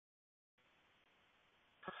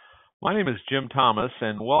My name is Jim Thomas,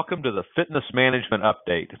 and welcome to the Fitness Management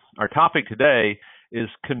Update. Our topic today is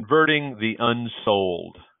converting the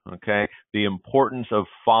unsold, okay? The importance of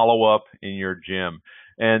follow-up in your gym.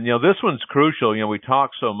 And, this one's crucial. We talk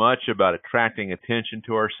so much about attracting attention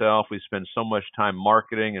to ourselves. We spend so much time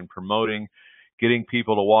marketing and promoting, getting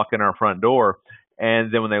people to walk in our front door.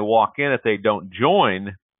 And then when they walk in, if they don't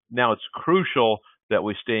join, now it's crucial that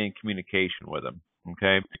we stay in communication with them.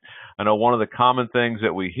 Okay. I know one of the common things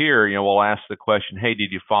that we hear, we'll ask the question, hey,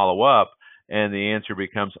 did you follow up? And the answer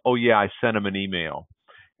becomes, oh yeah, I sent them an email.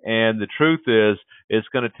 And the truth is, it's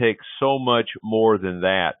going to take so much more than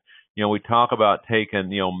that. We talk about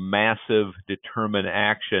taking, massive determined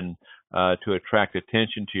action to attract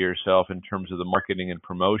attention to yourself in terms of the marketing and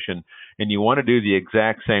promotion. And you want to do the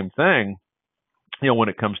exact same thing, when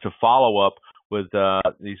it comes to follow up with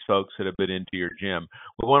these folks that have been into your gym.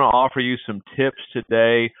 We want to offer you some tips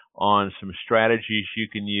today on some strategies you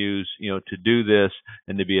can use, to do this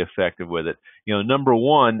and to be effective with it. Number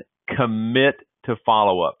one, commit to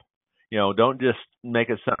follow up. Don't just make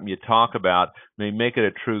it something you talk about. Make it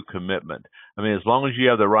a true commitment. As long as you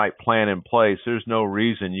have the right plan in place, there's no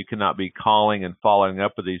reason you cannot be calling and following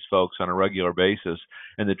up with these folks on a regular basis.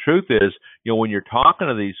 And the truth is, when you're talking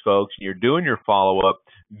to these folks and you're doing your follow-up,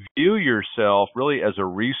 view yourself really as a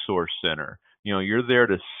resource center. You're there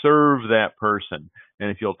to serve that person. And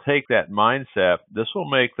if you'll take that mindset, this will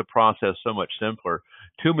make the process so much simpler.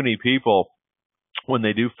 Too many people, when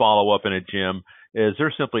they do follow up in a gym, is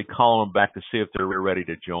they're simply calling them back to see if they're ready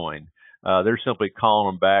to join. They're simply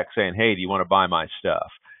calling them back saying, hey, do you want to buy my stuff?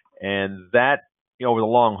 And that, over the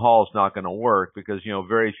long haul is not going to work because,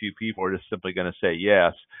 very few people are just simply going to say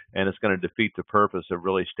yes, and it's going to defeat the purpose of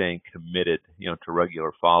really staying committed, to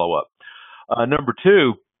regular follow-up. Number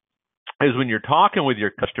two is when you're talking with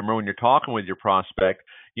your customer, when you're talking with your prospect,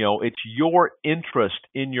 it's your interest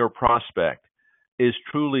in your prospect is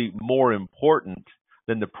truly more important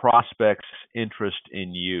than the prospect's interest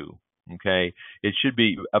in you. Okay. It should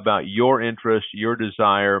be about your interest, your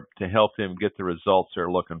desire to help them get the results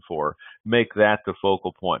they're looking for. Make that the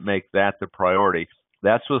focal point. Make that the priority.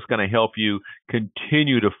 That's what's going to help you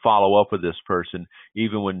continue to follow up with this person,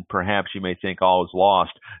 even when perhaps you may think all is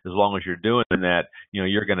lost. As long as you're doing that,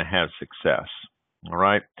 you're going to have success. All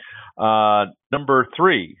right. Number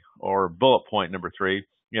three, or bullet point number three,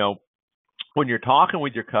 when you're talking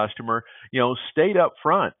with your customer, state up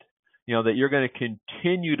front, that you're going to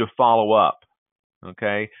continue to follow up.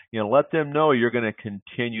 Okay. Let them know you're going to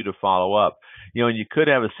continue to follow up. And you could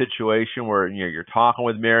have a situation where, you're talking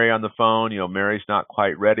with Mary on the phone, Mary's not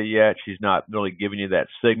quite ready yet. She's not really giving you that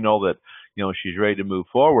signal that, she's ready to move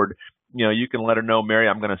forward. You can let her know, Mary,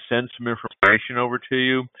 I'm going to send some information over to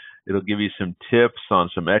you. It'll give you some tips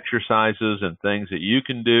on some exercises and things that you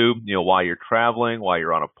can do, while you're traveling, while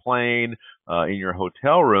you're on a plane, in your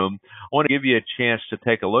hotel room. I want to give you a chance to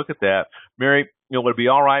take a look at that. Mary, would it be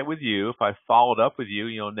all right with you if I followed up with you,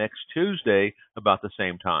 next Tuesday about the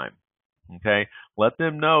same time? Okay. Let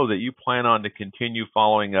them know that you plan on to continue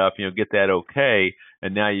following up, get that okay,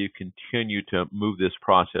 and now you continue to move this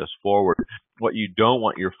process forward. What you don't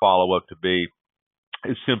want your follow-up to be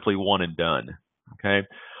is simply one and done. Okay.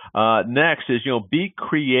 Next is, be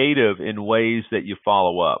creative in ways that you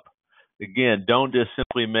follow up. Again, don't just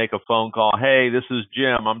simply make a phone call. Hey, this is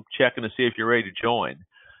Jim. I'm checking to see if you're ready to join.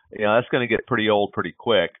 That's going to get pretty old pretty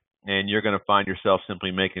quick, and you're going to find yourself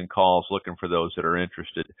simply making calls looking for those that are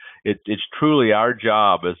interested. It's truly our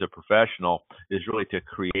job as a professional is really to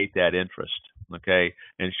create that interest, okay,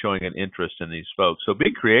 and showing an interest in these folks. So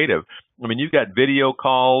be creative. You've got video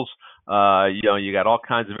calls. You got all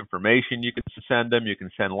kinds of information you can send them. You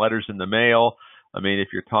can send letters in the mail. If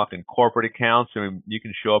you're talking corporate accounts, you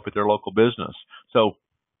can show up at their local business. So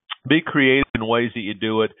be creative in ways that you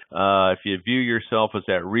do it. If you view yourself as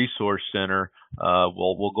that resource center,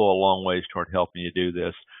 we'll go a long ways toward helping you do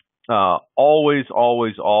this. Always,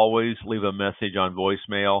 always, always leave a message on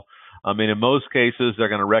voicemail. In most cases, they're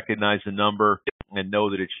going to recognize the number and know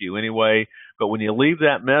that it's you anyway. But when you leave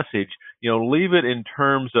that message, leave it in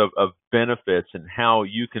terms of benefits and how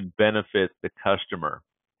you can benefit the customer.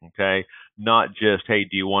 Okay. Not just, hey,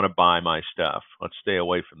 do you want to buy my stuff? Let's stay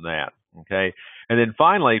away from that. Okay. And then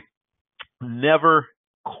finally, never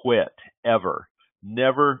quit, ever.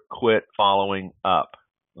 Never quit following up.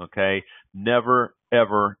 Okay. Never,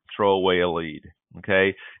 ever throw away a lead.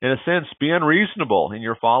 Okay. In a sense, be unreasonable in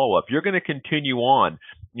your follow-up. You're going to continue on.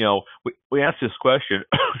 We ask this question,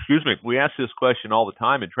 excuse me, we ask this question all the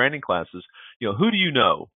time in training classes. Who do you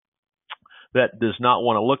know that does not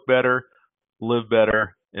want to look better, live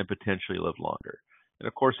better, and potentially live longer? And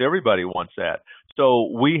of course, everybody wants that. So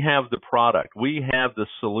we have the product. We have the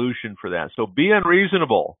solution for that. So be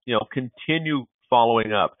unreasonable. Continue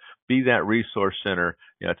following up. Be that resource center,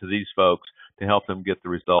 to these folks to help them get the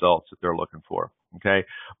results that they're looking for. Okay.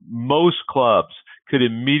 Most clubs could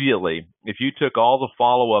immediately, if you took all the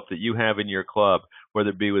follow-up that you have in your club, whether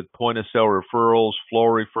it be with point-of-sale referrals,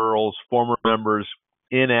 floor referrals, former members,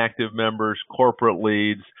 inactive members, corporate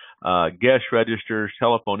leads, guest registers,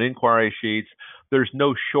 telephone inquiry sheets, there's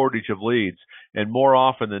no shortage of leads. And more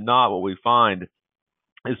often than not, what we find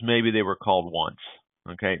is maybe they were called once,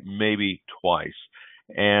 okay, maybe twice.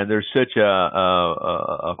 And there's such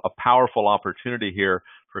a powerful opportunity here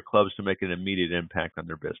for clubs to make an immediate impact on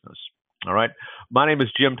their business. All right. My name is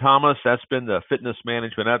Jim Thomas. That's been the Fitness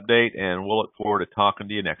Management Update, and we'll look forward to talking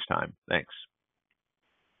to you next time. Thanks.